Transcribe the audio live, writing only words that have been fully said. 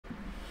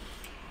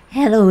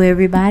Hello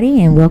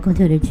everybody and welcome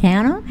to the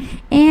channel.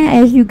 And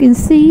as you can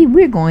see,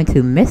 we're going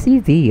to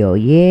Messieville.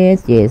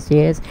 Yes.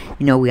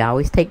 You know, we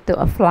always take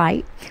a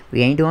flight.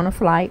 We ain't doing a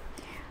flight.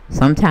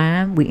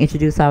 Sometime we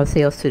introduce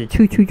ourselves to the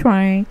choo-choo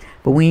train,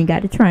 but we ain't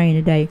got the train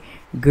today.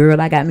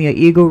 Girl, I got me an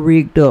eagle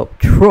rigged up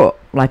truck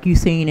like you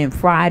seen in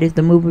Fridays,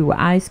 the movie with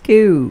Ice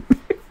Cube.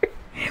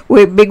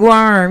 With Big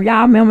Worm.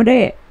 Y'all remember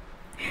that?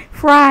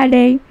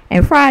 Friday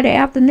and Friday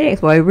after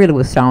next. Well, it really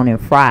was shown in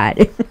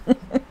Friday.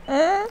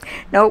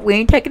 No, we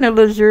ain't taking a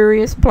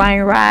luxurious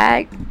plane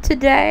ride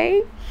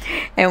today,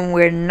 and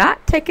we're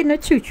not taking the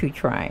choo-choo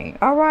train.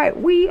 All right,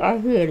 we are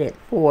headed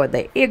for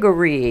the eagle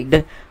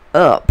rigged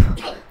up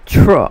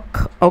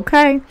truck.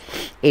 Okay,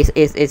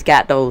 it's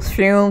got those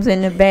fumes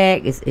in the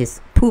back. It's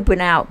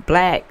pooping out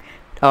black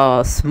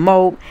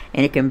smoke,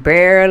 and it can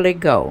barely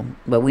go.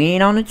 But we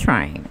ain't on the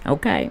train.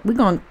 Okay, we're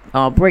gonna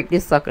break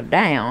this sucker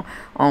down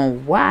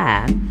on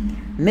why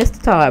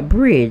Mr. Todd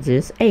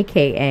Bridges,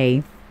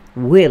 aka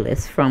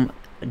Willis from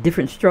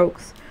Different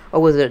Strokes, or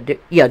was it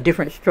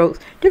Different Strokes?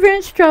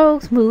 Different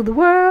Strokes move the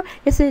world.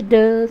 Yes, it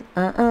does.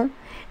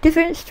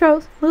 Different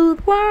Strokes move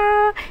the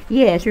world.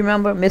 Yes,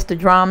 remember Mr.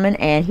 Drummond,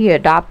 and he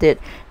adopted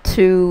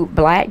 2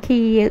 black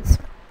kids,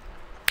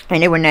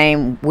 and they were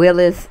named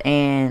Willis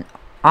and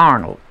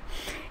Arnold.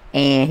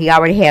 And he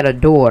already had a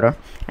daughter,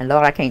 and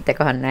Lord, I can't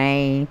think of her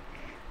name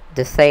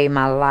to save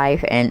my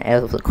life. And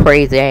it was a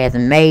crazy ass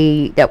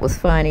maid that was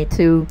funny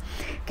too.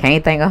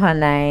 Can't think of her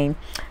name,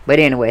 but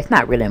anyway, it's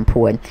not really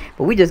important.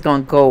 But we just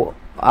gonna go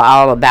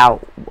all about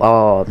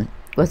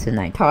what's his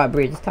name, Todd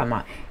Bridges, talking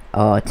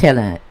about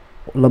telling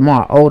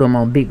Lamar Odom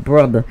on Big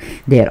Brother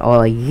that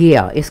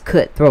yeah, it's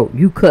cutthroat.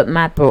 You cut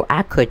my throat,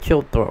 I cut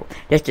your throat.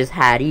 That's just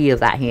how it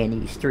is out here in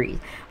these streets.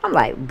 I'm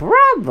like,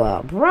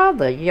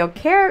 brother, your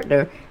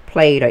character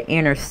played an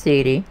inner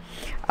city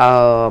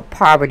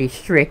poverty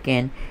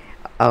stricken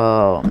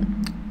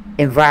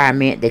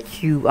environment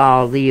that you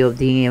all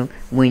lived in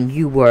when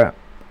you were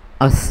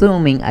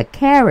assuming a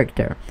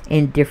character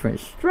in Different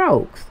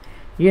Strokes.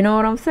 You know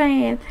what I'm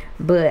saying?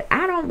 But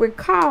I don't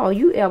recall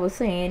you ever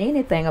saying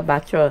anything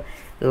about your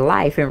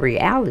life in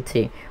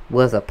reality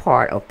was a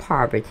part of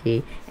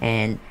poverty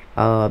and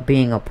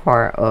being a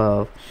part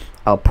of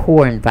a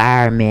poor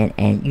environment,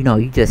 and you know,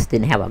 you just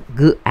didn't have a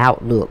good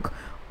outlook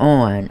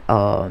on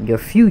your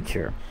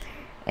future.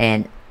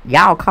 And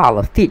y'all call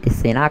her 50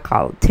 cent, I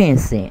call her 10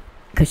 cent,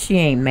 because she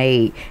ain't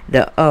made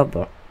the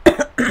other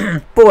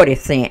 40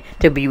 cent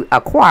to be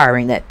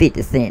acquiring that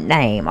 50 cent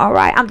name. All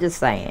right, I'm just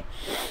saying,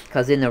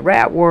 because in the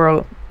rap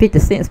world, 50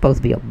 cent is supposed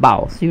to be a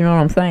boss. You know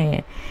what I'm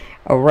saying?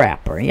 A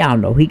rapper. Y'all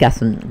know he got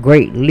some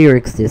great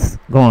lyrics that's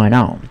going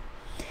on.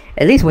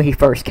 At least when he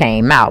first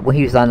came out, when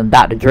he was under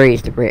Dr.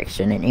 Dre's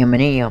direction and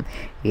Eminem.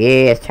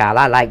 Yes, child,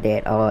 I like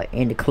that.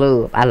 In the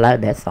club, I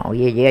love that song.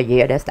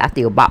 Yeah. That's, I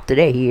still bop to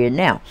that here and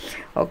now.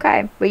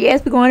 Okay, but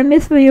yes, we're going to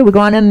Missville. We're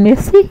going to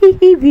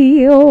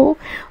Messieville.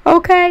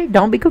 Okay,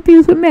 don't be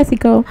confused with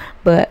Mexico,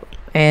 but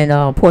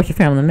and Portia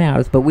Family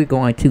Matters. But we're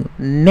going to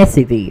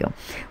Messieville,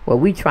 where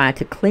we trying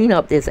to clean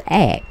up this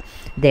act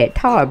that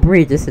Todd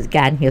Bridges has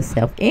gotten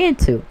himself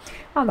into.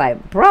 I'm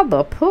like,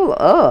 brother, pull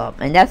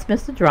up. And that's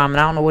Mr. Drummond.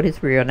 I don't know what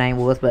his real name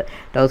was, but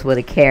those were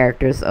the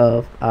characters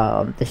of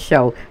the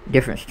show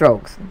Different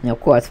Strokes. And of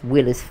course,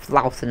 Willis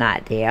flossing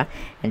out there,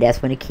 and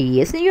that's when the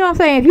kids, and you know what I'm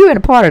saying, if you're in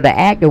a part of the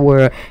acting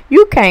world,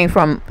 you came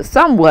from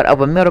somewhat of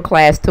a middle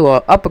class to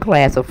a upper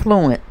class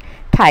affluent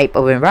type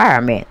of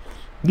environment.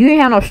 You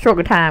didn't have no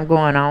struggle time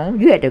going on.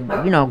 You had to,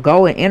 you know,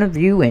 go and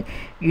interview, and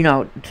you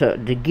know, to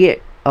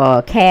get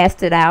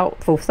casted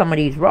out for some of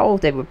these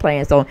roles they were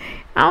playing. So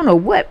I don't know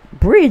what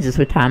Bridges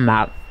were talking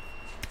about.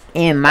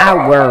 In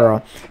my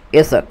world,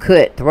 it's a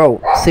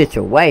cutthroat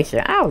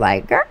situation. I was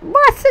like, girl, boy,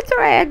 sit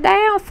your ass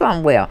down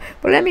somewhere.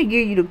 But let me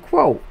give you the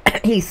quote.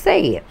 He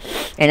said,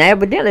 and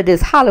evidently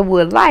this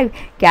Hollywood life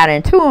got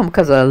into him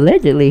because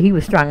allegedly he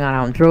was strung out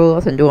on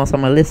drugs and doing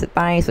some illicit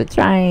things for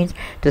change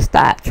to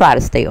try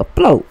to stay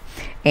afloat.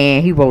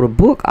 And he wrote a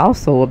book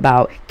also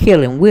about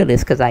killing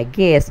Willis, because I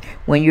guess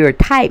when you're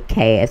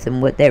typecast,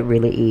 and what that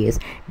really is,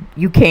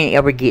 you can't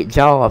ever get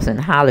jobs in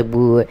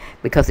Hollywood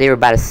because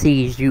everybody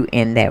sees you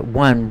in that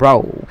one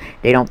role.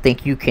 They don't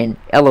think you can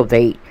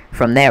elevate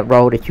from that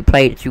role that you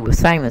played, that you were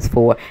famous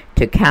for,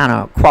 to kind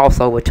of cross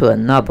over to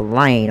another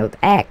lane of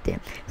acting.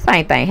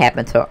 Same thing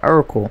happened to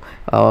Urkel,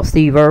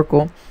 Steve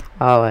Urkel.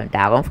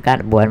 I forgot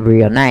the boy's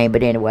real name,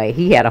 but anyway,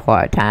 he had a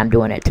hard time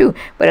doing that too.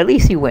 But at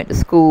least he went to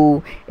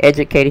school,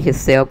 educated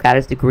himself, got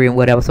his degree and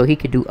whatever, so he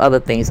could do other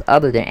things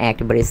other than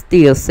acting. But it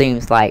still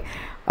seems like,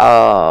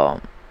 I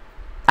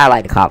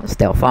like to call him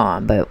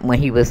Stefan, but when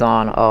he was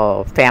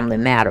on Family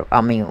Matter,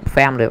 Family, what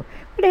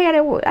the hell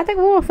that was? I think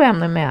it was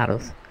Family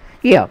Matters.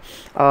 Yeah.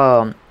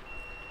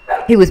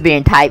 He was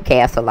being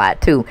typecast a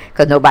lot too,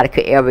 because nobody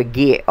could ever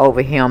get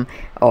over him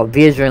or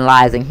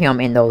visualizing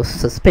him in those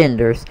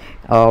suspenders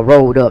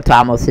rolled up to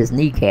almost his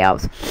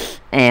kneecaps,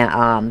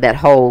 and that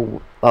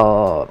whole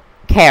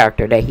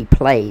character that he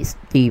plays,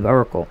 Steve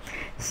Urkel.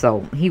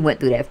 So he went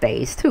through that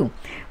phase too.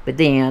 But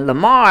then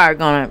Lamar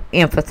gonna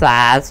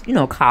emphasize, you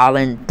know,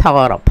 calling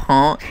Todd a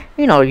punk.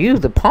 You know,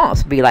 usually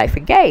punks be like for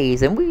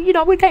gays, and we, you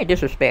know, we can't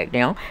disrespect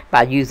them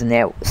by using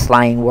that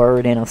slang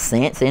word in a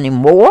sense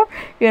anymore.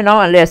 You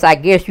know, unless I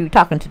guess you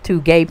talking to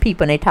two gay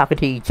people and they talking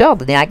to each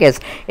other, then I guess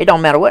it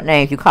don't matter what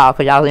names you call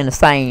because y'all in the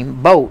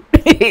same boat.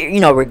 You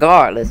know,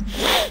 regardless.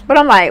 But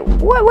I'm like,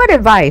 what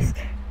advice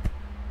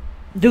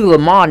do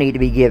Lamar need to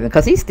be given?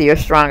 Because he's still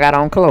strung out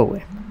on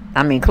Chloe.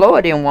 I mean,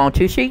 Chloe didn't want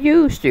to. She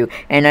used to.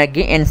 And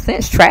again, and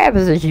since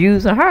Travis is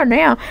using her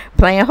now,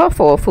 playing her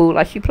for a fool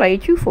like she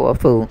played you for a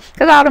fool.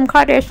 Because all them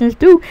Kardashians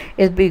do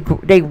is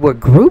they were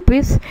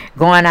groupies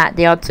going out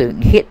there to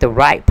hit the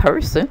right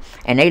person.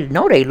 And they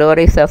know they love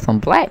themselves some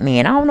black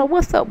men. I don't know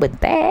what's up with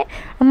that.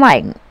 I'm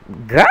like,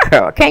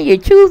 girl, can you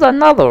choose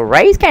another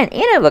race? Can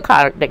any of the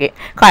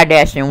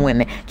Kardashian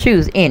women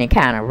choose any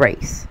kind of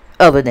race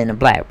other than the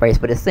black race?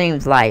 But it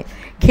seems like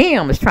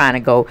Kim is trying to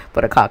go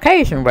for the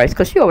Caucasian race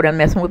because she over there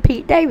messing with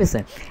Pete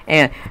Davidson.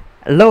 And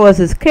Lois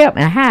is kept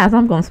in highs.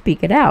 I'm going to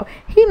speak it out.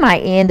 He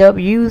might end up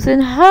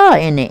using her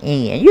in the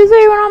end. You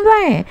see what I'm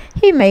saying?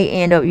 He may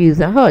end up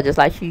using her just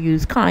like she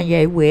used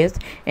Kanye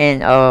West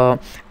and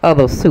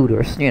other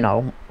suitors. You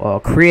know,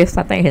 Chris,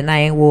 I think his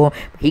name was.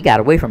 He got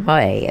away from her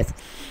ass.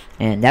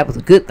 And that was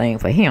a good thing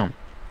for him.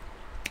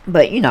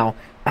 But, you know,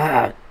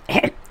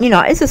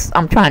 it's just,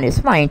 I'm trying to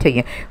explain to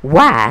you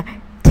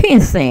why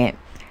 10 Cent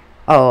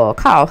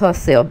called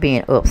herself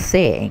being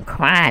upset and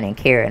crying and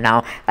carrying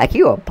on like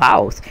you a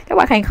boss. That's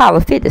why I can't call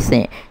her 50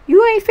 Cent.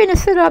 You ain't finna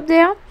sit up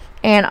there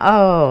and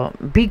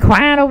be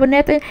crying over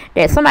nothing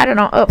that somebody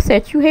don't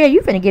upset you. Here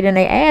you finna get in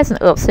their ass and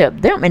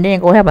upset them and then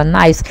go have a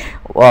nice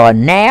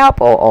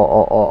nap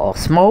or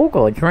smoke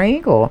or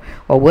drink or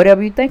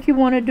whatever you think you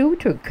want to do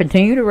to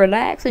continue to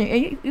relax, and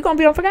you're gonna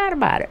be unforgot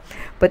about it.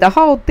 But the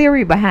whole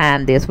theory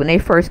behind this, when they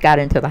first got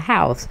into the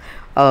house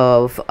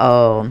of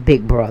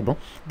Big Brother,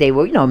 they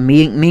were, you know,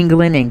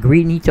 mingling and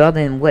greeting each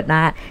other and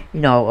whatnot, you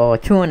know,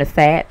 chewing the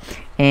fat,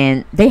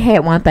 and they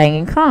had one thing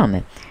in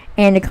common.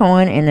 Andy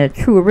Cohen and the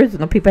true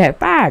original people had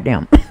fired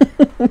them.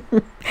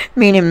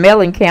 Meaning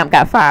Mellencamp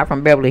got fired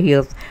from Beverly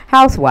Hills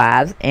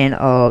Housewives, and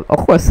of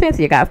course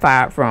Cynthia got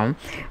fired from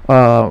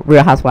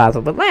Real Housewives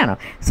of Atlanta.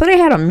 So they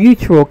had a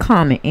mutual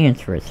common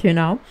interest, you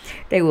know.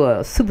 They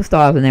were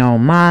superstars in their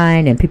own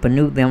mind, and people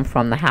knew them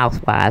from the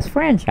Housewives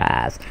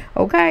franchise.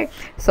 Okay,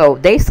 so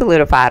they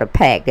solidified a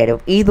pact that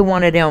if either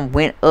one of them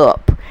went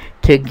up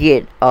to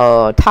get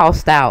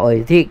tossed out or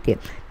evicted,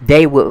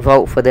 they would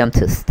vote for them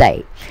to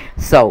stay.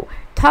 So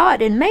Todd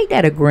didn't make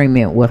that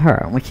agreement with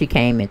her when she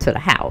came into the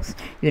house.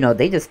 You know,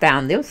 they just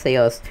found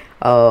themselves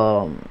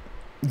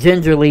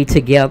gingerly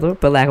together,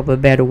 for lack of a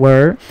better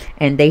word,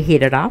 and they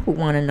hit it off with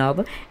one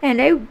another, and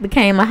they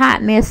became a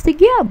hot mess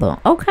together.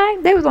 Okay,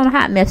 they was on a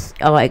hot mess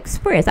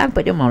express. I can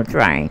put them on a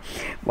train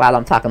while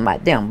I'm talking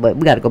about them, but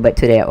we got to go back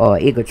to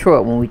that Igor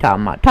Trout when we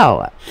talking about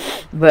Todd.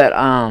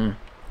 But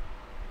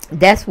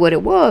that's what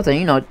it was. And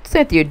you know,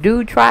 Cynthia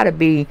do try to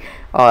be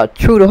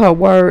true to her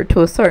word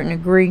to a certain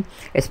degree,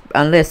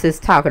 unless it's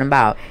talking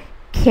about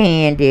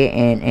Candy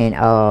and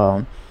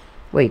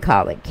what do you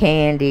call it,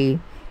 Candy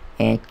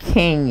and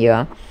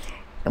Kenya,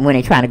 and when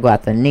they trying to go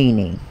after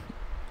Nene.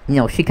 You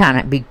know, she kind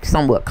of be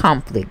somewhat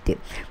conflicted,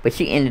 but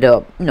she ended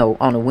up, you know,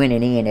 on the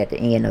winning end at the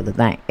end of the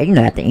thing, you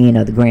know, at the end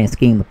of the grand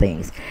scheme of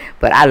things.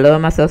 But I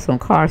love myself some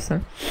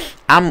Carson.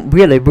 I'm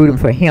really rooting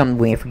for him to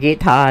win. Forget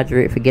Todd,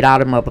 forget all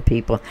them other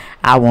people.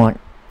 I want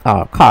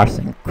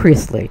Carson,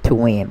 Kressley to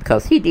win,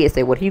 because he did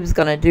say what he was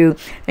going to do.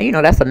 And, you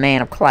know, that's a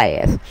man of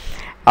class.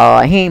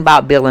 He ain't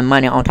about building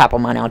money on top of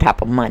money on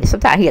top of money.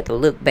 Sometimes he had to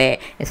look back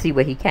and see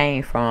where he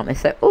came from and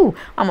say, ooh,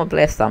 I'm going to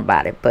bless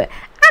somebody. But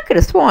I could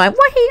have sworn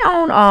what he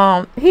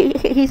owned,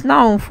 he's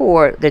known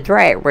for the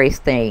drag race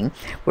thing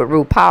with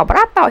RuPaul, but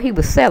I thought he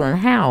was selling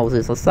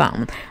houses or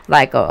something,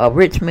 like a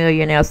rich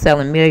millionaire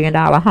selling $1 million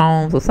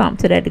homes or something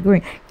to that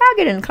degree. Y'all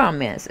get in the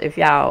comments if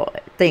y'all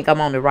think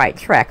I'm on the right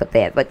track of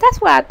that. But that's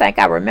where I think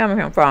I remember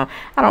him from.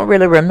 I don't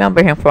really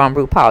remember him from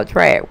RuPaul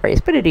drag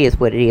race, but it is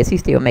what it is. He's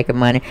still making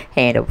money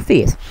hand over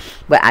fist.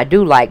 But I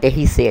do like that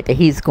he said that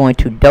he's going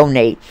to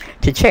donate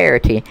to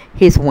charity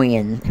his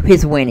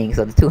winnings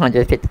of the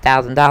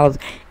 $250,000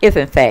 if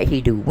in fact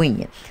he do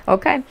win.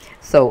 Okay,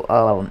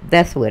 so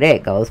that's where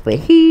that goes. But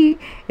he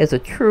is a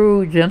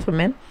true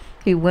gentleman.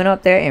 He went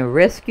up there and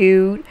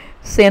rescued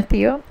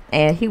Cynthia,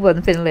 and he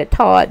wasn't finna let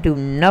Todd do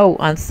no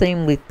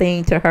unseemly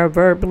thing to her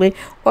verbally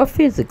or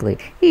physically.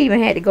 He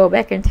even had to go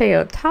back and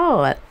tell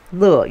Todd,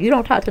 look, you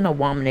don't talk to no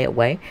woman that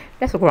way.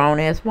 That's a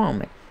grown-ass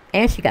woman,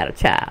 and she got a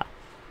child.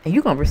 And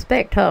you gonna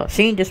respect her.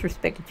 She ain't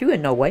disrespected you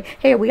in no way.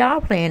 Hey, we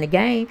all playing the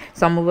game.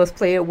 Some of us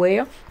play it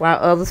well, while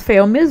others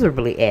fail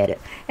miserably at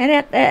it.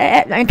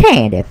 And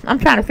Candy, I'm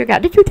trying to figure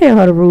out, did you tell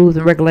her the rules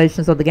and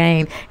regulations of the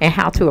game and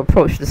how to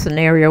approach the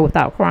scenario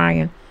without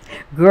crying?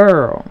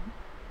 Girl.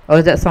 Or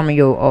is that some of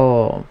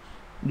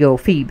your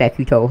feedback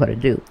you told her to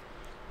do?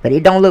 But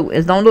it don't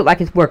look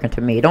like it's working to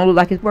me. It don't look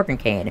like it's working,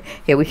 Candy.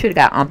 Yeah, we should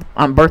have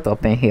got Bertha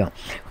up in here.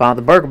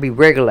 The burger be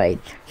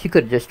regulated. She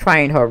could have just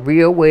trained her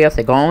real well.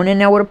 Say, go on in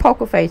there with a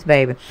poker face,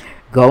 baby.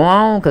 Go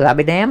on, because I'll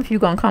be damned if you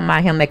going to come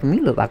out here making me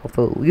look like a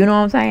fool. You know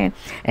what I'm saying?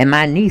 And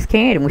my niece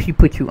Candy, when she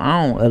put you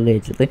on,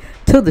 allegedly,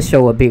 to the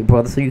show of Big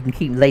Brother so you can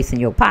keep lacing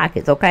your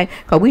pockets, okay?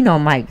 Because we know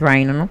Mike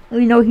draining them.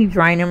 We know he's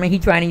draining them, and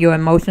he's draining your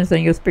emotions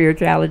and your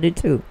spirituality,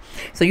 too.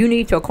 So you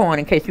need your coin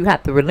in case you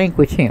have to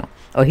relinquish him.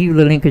 Or he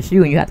relinquish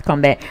you and you have to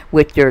come back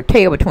with your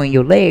tail between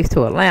your legs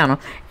to Atlanta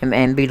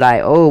and be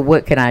like, oh,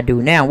 what can I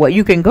do now? Well,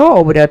 you can go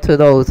over there to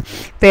those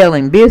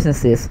failing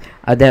businesses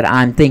that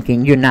I'm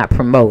thinking you're not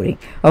promoting,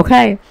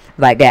 okay?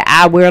 Like that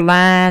eyewear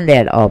line,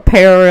 that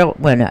apparel,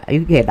 when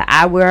you had the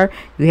eyewear,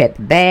 you had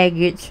the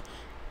baggage,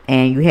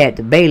 and you had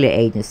the Bailey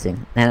agency.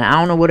 And I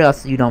don't know what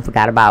else you don't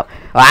forgot about,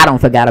 or I don't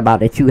forgot about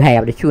that you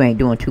have, that you ain't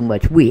doing too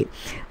much with.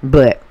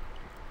 But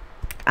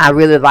I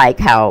really like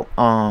how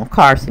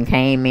Carson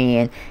came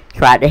in,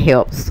 tried to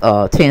help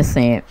 10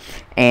 Cent,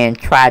 and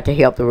tried to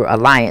help the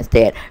alliance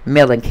that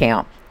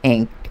Mellencamp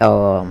and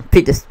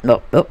 50,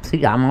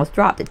 see, I almost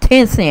dropped it,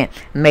 10 Cent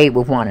made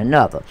with one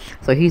another.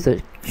 So he's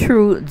a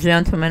true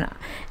gentleman,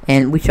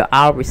 and we should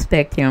all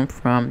respect him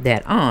from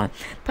that on.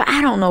 But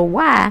I don't know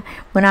why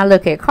when I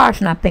look at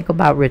Carson I think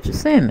about Richard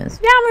Simmons.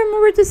 Y'all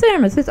remember Richard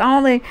Simmons? His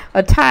only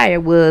attire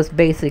was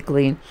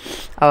basically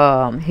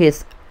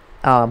his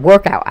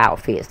workout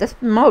outfits. That's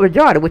the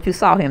majority of what you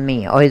saw him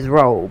in, or his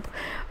robe.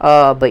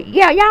 But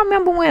yeah, y'all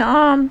remember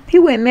when he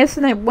went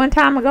missing at long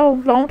time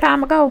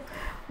ago,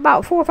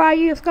 about 4 or 5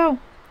 years ago.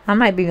 I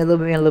might be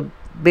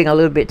being a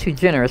little bit too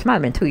generous. Might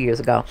have been 2 years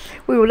ago.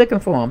 We were looking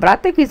for him, but I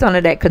think he's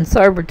under that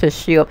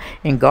conservatorship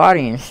and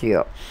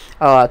guardianship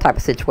type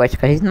of situation,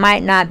 because he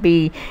might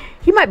be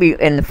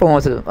in the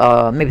forms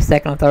of maybe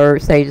second or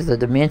third stages of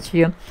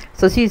dementia.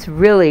 So he's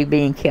really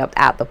being kept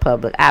out the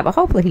public eye. But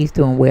hopefully he's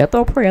doing well.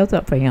 Throw prayers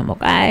up for him,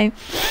 okay?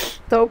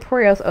 Throw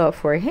prayers up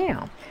for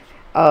him.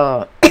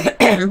 But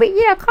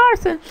yeah,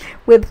 Carson,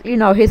 with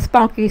his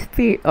spunky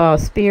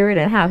spirit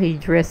and how he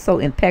dressed so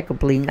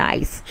impeccably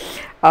nice.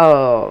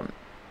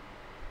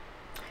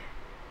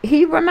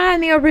 He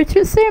reminded me of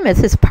Richard Simmons,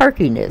 his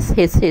perkiness,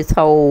 his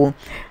whole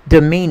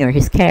demeanor,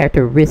 his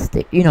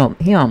characteristic.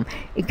 Him,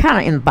 it kind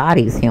of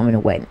embodies him in a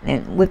way.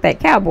 And with that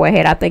cowboy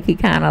hat, I think he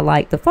kind of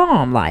liked the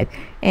farm life.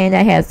 And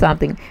that has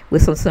something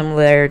with some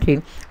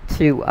similarity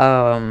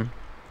to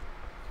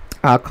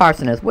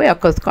Carson as well,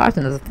 because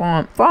Carson is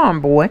a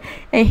farm boy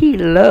and he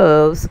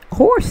loves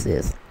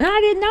horses. And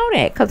I didn't know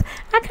that, because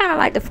I kind of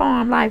like the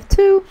farm life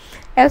too,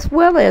 as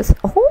well as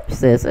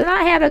horses. And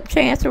I had a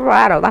chance to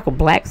ride like a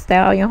black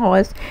stallion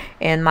horse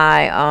in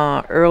my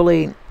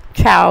early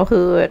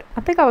childhood.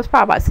 I think I was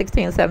probably about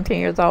 16 17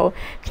 years old.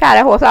 Child,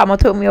 that horse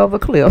almost took me over a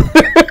cliff.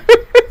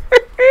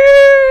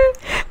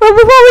 But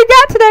before we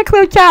got to that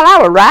cliff, child,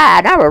 I would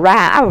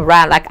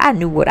ride like I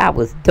knew what I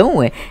was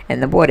doing.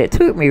 And the boy that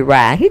took me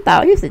ride, he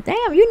said,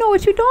 damn, you know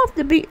what you're doing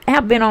to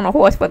have been on a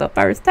horse for the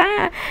first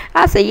time.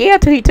 I said, yeah,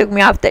 till he took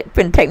me off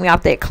take me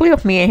off that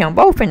cliff. Me and him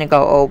both finna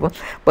go over.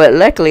 But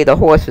luckily the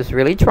horse was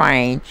really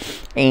trained,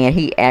 and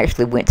he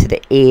actually went to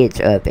the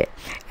edge of it.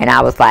 And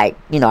I was like,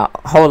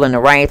 holding the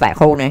reins, like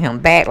holding him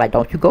back, like,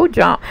 don't you go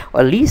jump,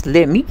 or at least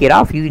let me get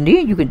off you, and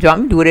then you can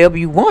jump and do whatever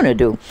you want to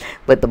do.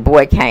 But the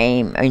boy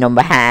came,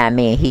 behind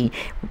me, and he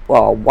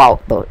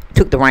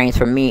took the reins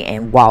from me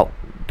and walked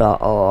the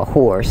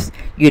horse,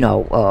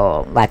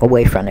 like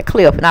away from the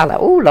cliff. And I was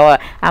like, oh, Lord,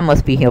 I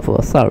must be here for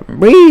a certain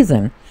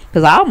reason.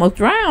 Because I almost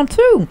drowned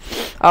too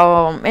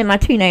in my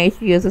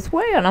teenage years as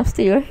well, and I'm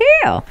still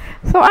here.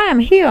 So I am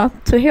here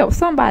to help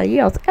somebody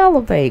else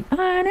elevate.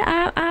 Honey,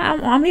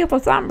 I'm here for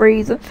some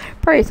reason.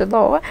 Praise the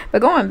Lord.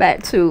 But going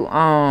back to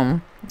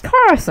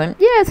Carson,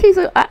 yes, he's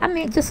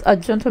just a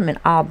gentleman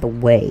all the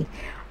way.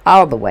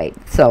 All the way.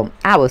 So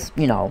I was,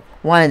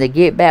 wanting to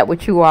get back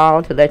with you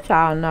all to let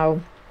y'all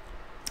know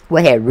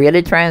what had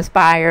really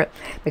transpired,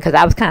 because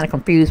I was kind of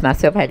confused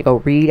myself. I had to go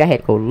read, I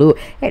had to go look,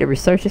 I had to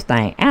research this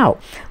thing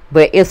out.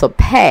 But it's a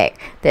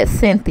pact that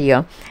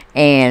Cynthia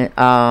and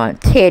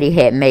Teddy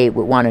had made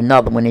with one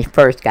another when they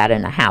first got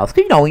in the house.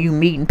 Because, when you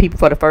meeting people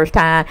for the first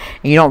time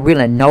and you don't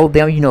really know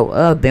them, you know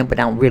of them but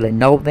don't really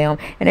know them.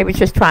 And they were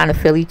just trying to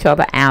fill each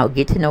other out,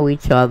 get to know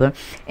each other.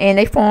 And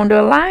they formed an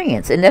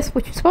alliance. And that's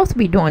what you're supposed to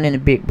be doing in the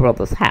Big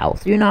Brother's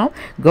house,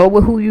 Go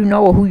with who you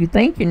know or who you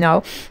think you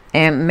know.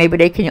 And maybe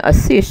they can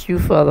assist you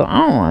further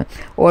on.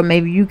 Or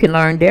maybe you can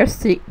learn their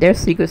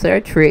secrets, their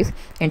tricks,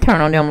 and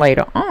turn on them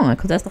later on.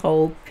 Because that's the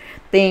whole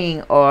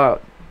thing, or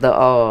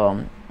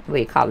the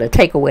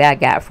takeaway I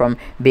got from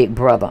Big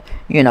Brother.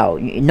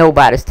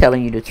 Nobody's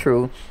telling you the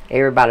truth.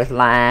 Everybody's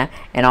lying,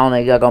 and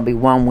only there's gonna be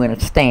one winner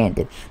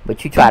standing.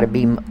 But you try to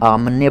be a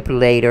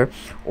manipulator,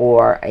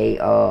 or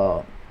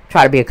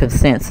try to be a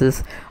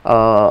consensus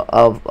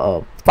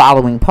of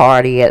following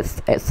party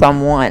at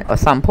someone or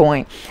some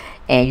point,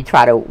 and you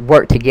try to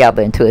work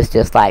together until it's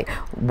just like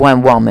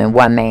one woman,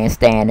 one man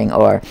standing,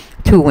 or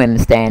two women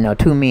standing, or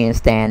two men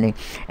standing,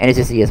 and it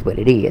just is what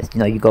it is.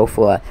 You go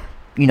for,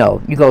 you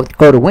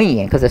go to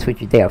win, because that's what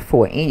you're there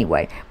for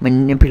anyway.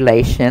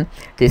 Manipulation,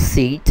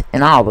 deceit,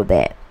 and all of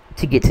that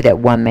to get to that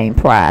one main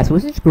prize,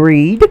 which is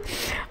greed.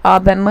 All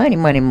that money,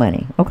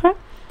 okay?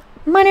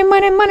 Money,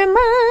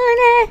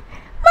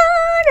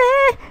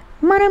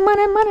 Money,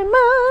 money, money,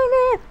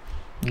 money.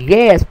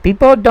 Yes,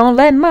 people, don't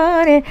let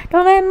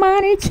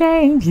money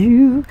change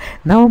you.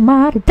 No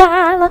matter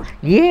dollar.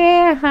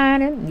 Yeah,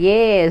 honey.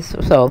 Yes.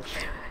 So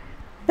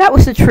that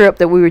was the trip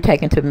that we were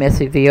taking to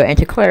Messieville, and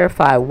to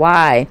clarify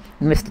why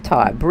Mr.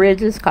 Todd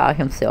Bridges called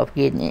himself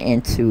getting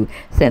into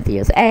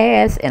Cynthia's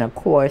ass. And of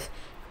course,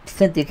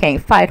 Cynthia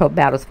can't fight her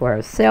battles for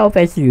herself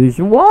as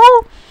usual.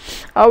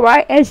 All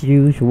right, as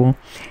usual.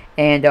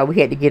 And we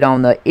had to get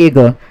on the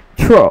Igor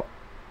truck,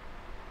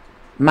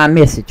 my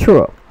Missy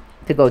truck,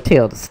 to go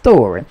tell the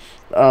story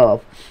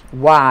of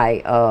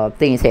why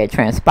things had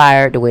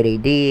transpired the way they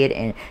did.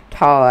 And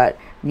Todd,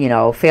 you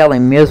know,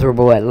 feeling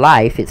miserable at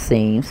life, it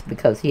seems,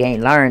 because he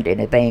ain't learned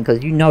anything.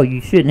 Because you know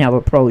you shouldn't have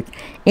approached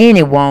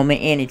any woman,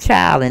 any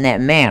child in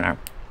that manner,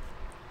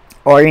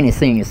 or any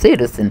senior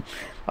citizen,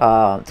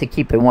 to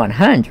keep it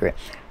 100,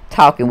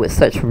 talking with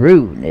such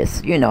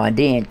rudeness, you know, and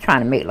then trying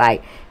to make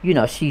like, you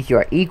know, she's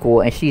your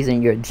equal and she's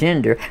in your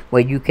gender,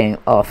 where you can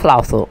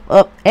floss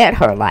up at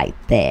her like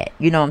that.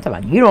 You know what I'm talking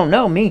about? You don't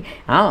know me.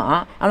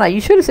 I'm like, you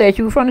should have said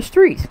you were from the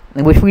streets,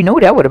 in which we knew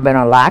that would have been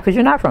a lie, because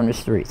you're not from the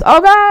streets.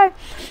 Okay,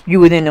 you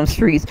were in them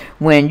streets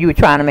when you were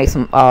trying to make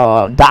some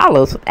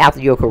dollars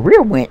after your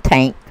career went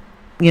tank,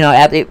 you know,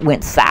 after it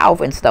went south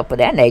and stuff of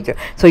that nature.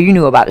 So you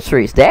knew about the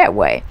streets that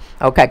way,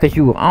 okay, because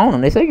you were on them.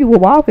 They say you were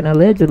walking,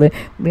 allegedly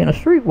being a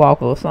street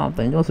walker or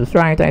something, doing some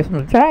strange things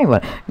from the chamber.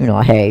 You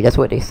know, hey, that's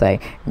what they say.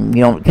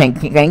 You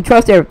can't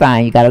trust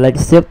everything. You gotta let it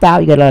sip out.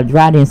 You gotta let it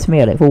dry, then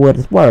smell it for what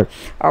it's worth.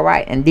 All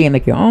right, and then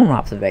make your own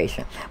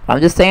observation. But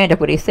I'm just saying that's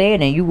what they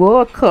said, and you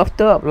were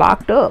cuffed up,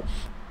 locked up,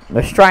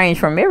 estranged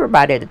from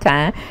everybody at the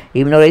time,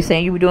 even though they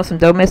saying you were doing some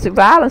domestic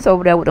violence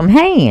over there with them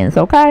hands.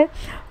 Okay,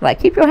 like,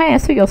 keep your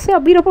hands to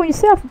yourself. Beat up on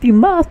yourself if you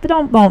must, but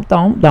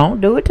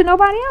don't do it to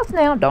nobody else.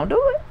 Now, don't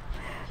do it.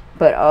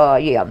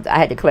 But yeah, I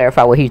had to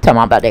clarify what he was talking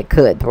about that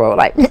cutthroat.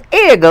 Like,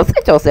 here you go,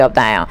 sit yourself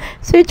down,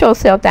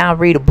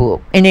 read a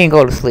book, and then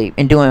go to sleep,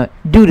 and do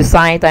the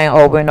same thing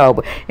over and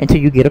over until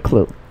you get a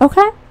clue.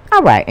 Okay,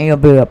 all right, and you'll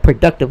be a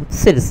productive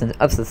citizen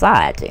of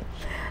society.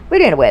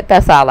 But anyway,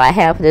 that's all I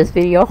have for this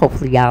video.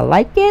 Hopefully y'all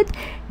like it.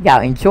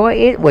 Y'all enjoy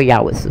it. Well,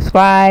 y'all would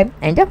subscribe.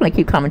 And definitely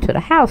keep coming to the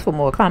house for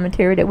more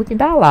commentary that we can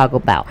dialogue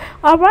about.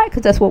 Alright,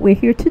 because that's what we're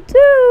here to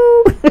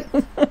do.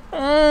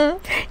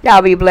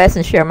 Y'all be blessed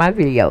and share my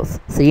videos.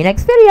 See you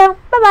next video.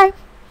 Bye-bye.